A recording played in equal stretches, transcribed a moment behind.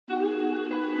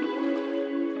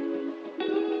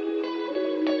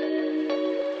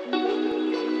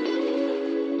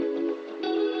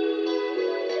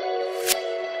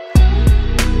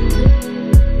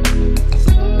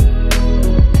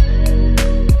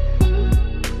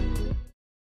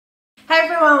Hey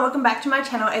everyone, welcome back to my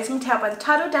channel. As you can tell by the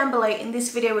title down below, in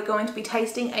this video we're going to be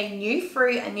tasting a new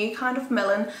fruit, a new kind of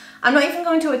melon. I'm not even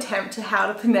going to attempt to how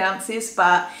to pronounce this,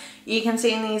 but you can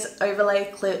see in these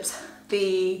overlay clips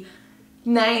the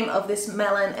name of this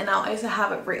melon, and I'll also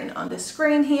have it written on the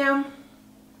screen here.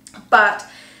 But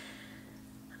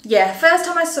yeah, first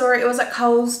time I saw it was at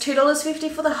Coles,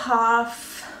 $2.50 for the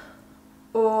half,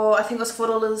 or I think it was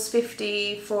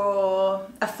 $4.50 for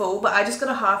a full, but I just got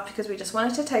a half because we just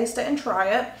wanted to taste it and try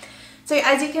it. So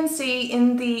as you can see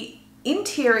in the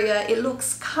interior, it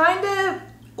looks kind of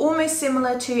almost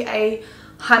similar to a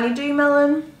honeydew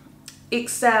melon,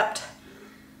 except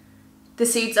the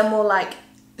seeds are more like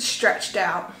stretched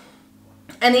out.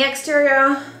 And the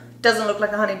exterior doesn't look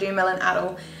like a honeydew melon at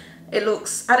all. It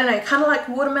looks, I don't know, kind of like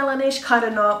watermelon-ish, kind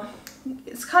of not.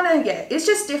 It's kind of, yeah, it's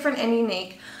just different and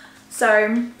unique.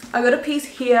 So I got a piece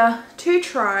here to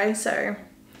try. So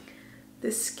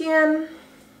the skin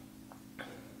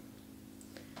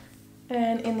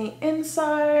and in the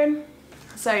inside.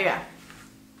 So yeah,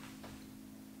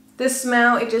 the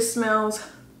smell, it just smells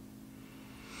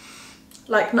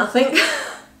like nothing.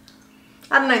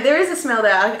 I don't know, there is a smell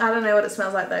there. I don't know what it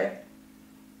smells like though.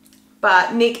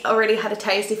 But Nick already had a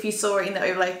taste. If you saw it in the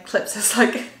overlay clips, it's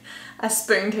like a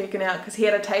spoon taken out because he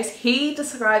had a taste. He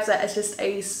describes it as just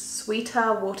a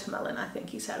sweeter watermelon, I think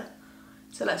he said.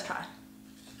 So let's try.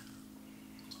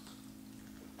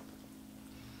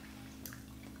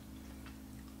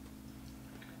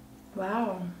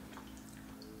 Wow.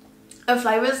 The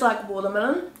flavour is like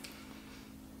watermelon,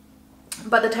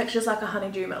 but the texture is like a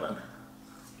honeydew melon.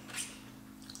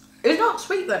 It's not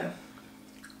sweet though.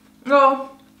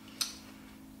 Well,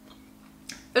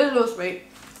 it's a little sweet.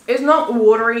 It's not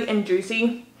watery and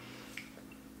juicy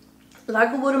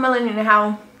like a watermelon. You know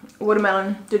how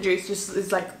watermelon, the juice just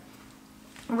is like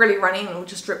really running and will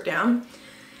just drip down.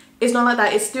 It's not like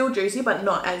that. It's still juicy, but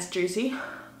not as juicy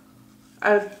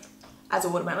as a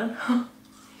watermelon.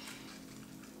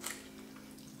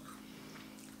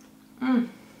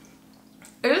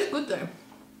 It is good though.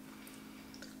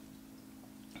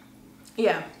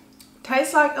 Yeah,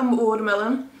 tastes like a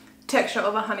watermelon, texture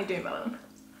of a honeydew melon.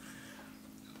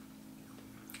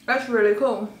 That's really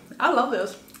cool. I love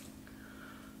this.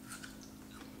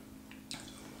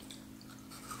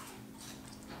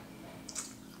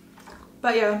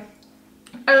 But yeah,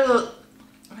 it looks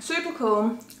super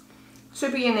cool,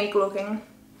 super unique looking,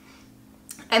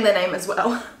 and the name as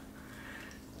well.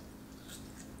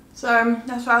 So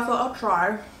that's why I thought I'll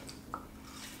try.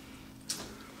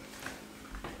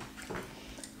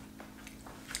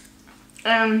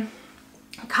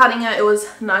 Cutting it, it was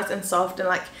nice and soft, and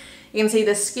like you can see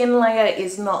the skin layer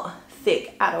is not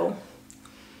thick at all.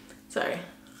 So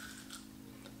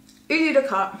easy to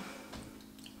cut.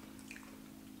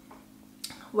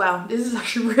 Wow, this is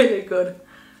actually really good.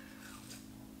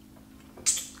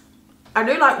 I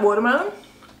do like watermelon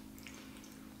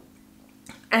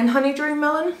and honeydew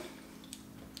melon.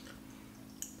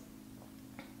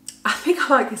 I think I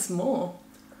like this more.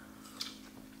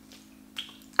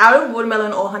 Out of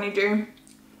watermelon or honeydew,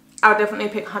 I would definitely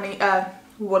pick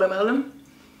watermelon.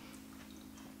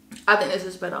 I think this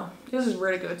is better. This is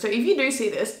really good. So if you do see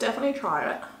this, definitely try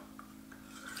it.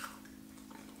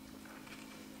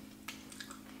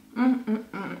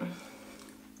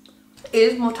 It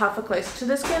is more tougher closer to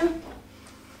the skin.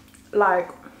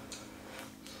 Like,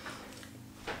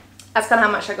 that's kind of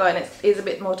how much I got, and it is a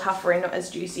bit more tougher and not as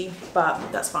juicy,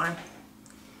 but that's fine.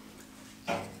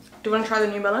 Do you want to try the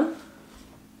new melon?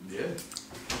 Yeah,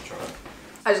 try it.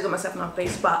 I just got myself another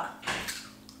piece, but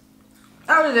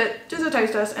that was it. Just a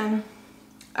taste test, and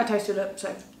I tasted it.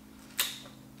 So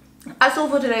that's all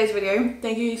for today's video.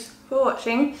 Thank you for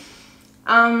watching.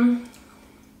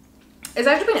 It's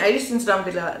actually been ages since I've done a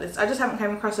video like this. I just haven't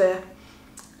come across a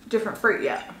different fruit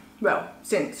yet. Well,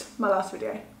 since my last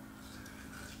video.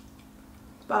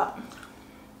 But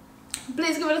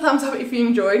please give it a thumbs up if you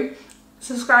enjoyed.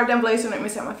 Subscribe down below so you don't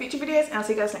miss out on my future videos, and I'll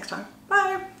see you guys next time.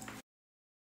 Bye!